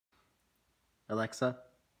Alexa,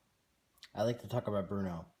 I like to talk about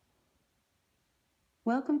Bruno.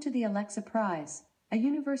 Welcome to the Alexa Prize, a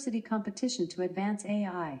university competition to advance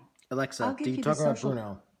AI. Alexa, do you talk about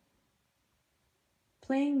Bruno?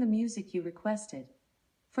 Playing the music you requested.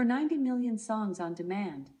 For 90 million songs on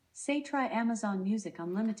demand, say try Amazon Music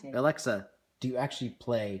Unlimited. Alexa, do you actually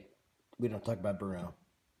play We Don't Talk About Bruno?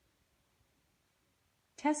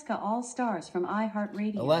 Tesca All Stars from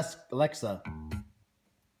iHeartRadio. Alexa,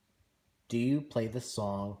 do you play the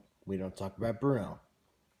song We Don't Talk About Bruno?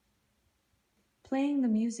 Playing the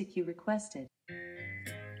music you requested.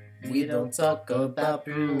 We don't talk about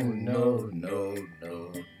Bruno, no.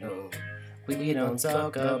 We don't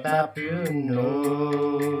talk about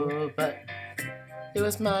Bruno, but it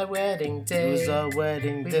was my wedding day. It was our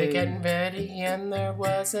wedding day. We were getting ready and there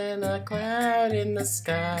wasn't a cloud in the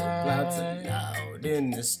sky. Clouds are loud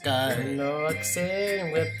in the sky. Lord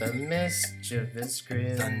sang with the mischievous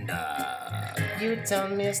grin. Thunder. You tell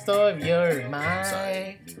me a story of your mind.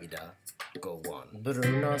 Sorry, go on.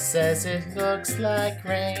 Bruno says it looks like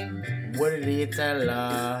rain. What did he tell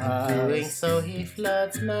us? Doing so he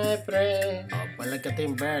floods my brain. Oh, palagate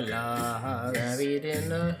umbrellas. Married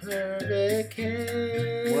in a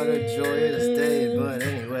hurricane. What a joyous day, but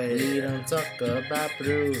anyway. We don't talk about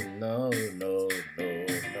Bruno, no.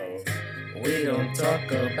 We don't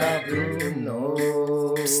talk about Bruno.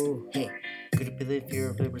 Psst, hey. Could you believe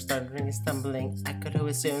your we were stuttering and stumbling? I could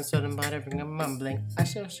always say I'm certain muttering and mumbling. I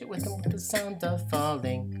shall shoot with them with the sound of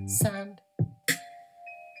falling sand.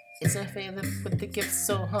 It's a failure with the gift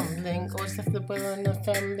so humbling. Always left the will in the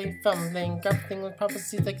family fumbling. Grappling with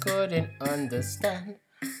prophecies I couldn't understand.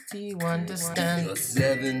 Do you understand? You're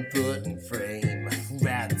 7 foot in frame,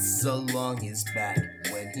 rats along his back.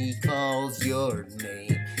 When he calls your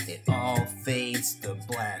name, it all fades to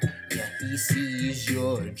black. Yeah, he sees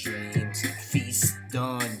your dreams, feast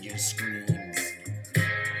on your screams.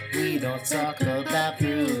 We don't talk about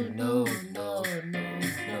Bruno, no.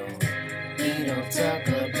 We don't talk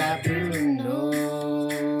about Bruno.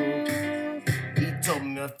 He told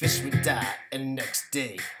me a fish would die, and next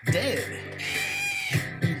day, dead.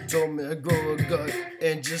 Told me I grow a gut,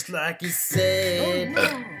 and just like he said, he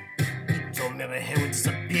told me my hair would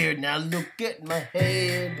disappear. Now look at my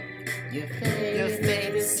head. Your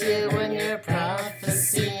fate is here when your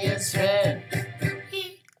prophecy is read.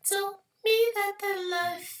 He told me that the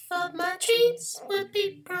life of my dreams would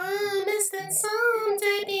be promised and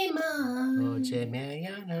someday be mine. Oh,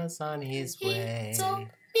 Mariano's on his way. He told me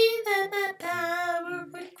that my power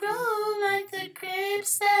would grow like the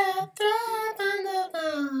grapes that thrive on the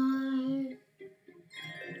vine.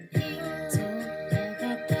 He told me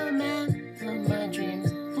that the man of my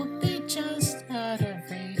dreams would be just out of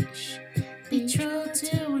reach. Betrothed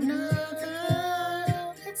to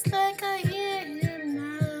another, it's like I hear him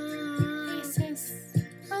now. He says,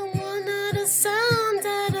 I want not a sound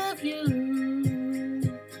out of you.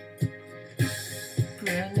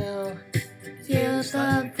 Bruno, yeah,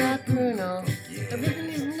 about Bruno. Everything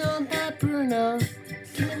is known about Bruno.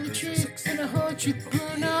 Give me the tricks and the whole truth,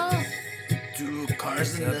 Bruno. 2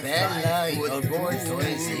 cars in the back, a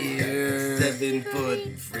boy's here. 7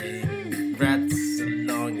 foot frame, rats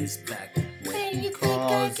along his back. When he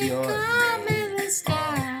calls your name, face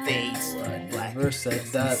black. Never said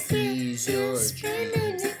that. Sees your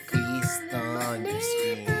dreams, feast on your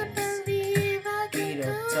screams. We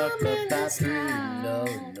don't talk about Bruno,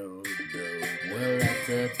 no. Well, that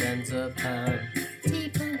depends upon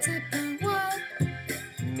Depends upon what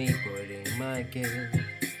me putting my game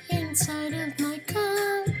inside of my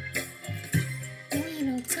car. We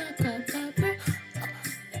don't talk about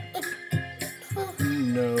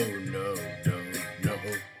No.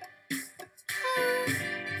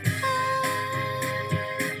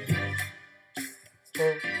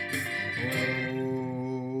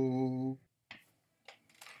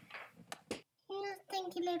 Thank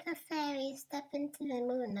you, little fairy. Step into the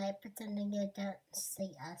moonlight, pretending you don't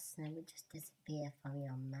see us, and we just disappear from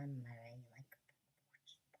your memory like.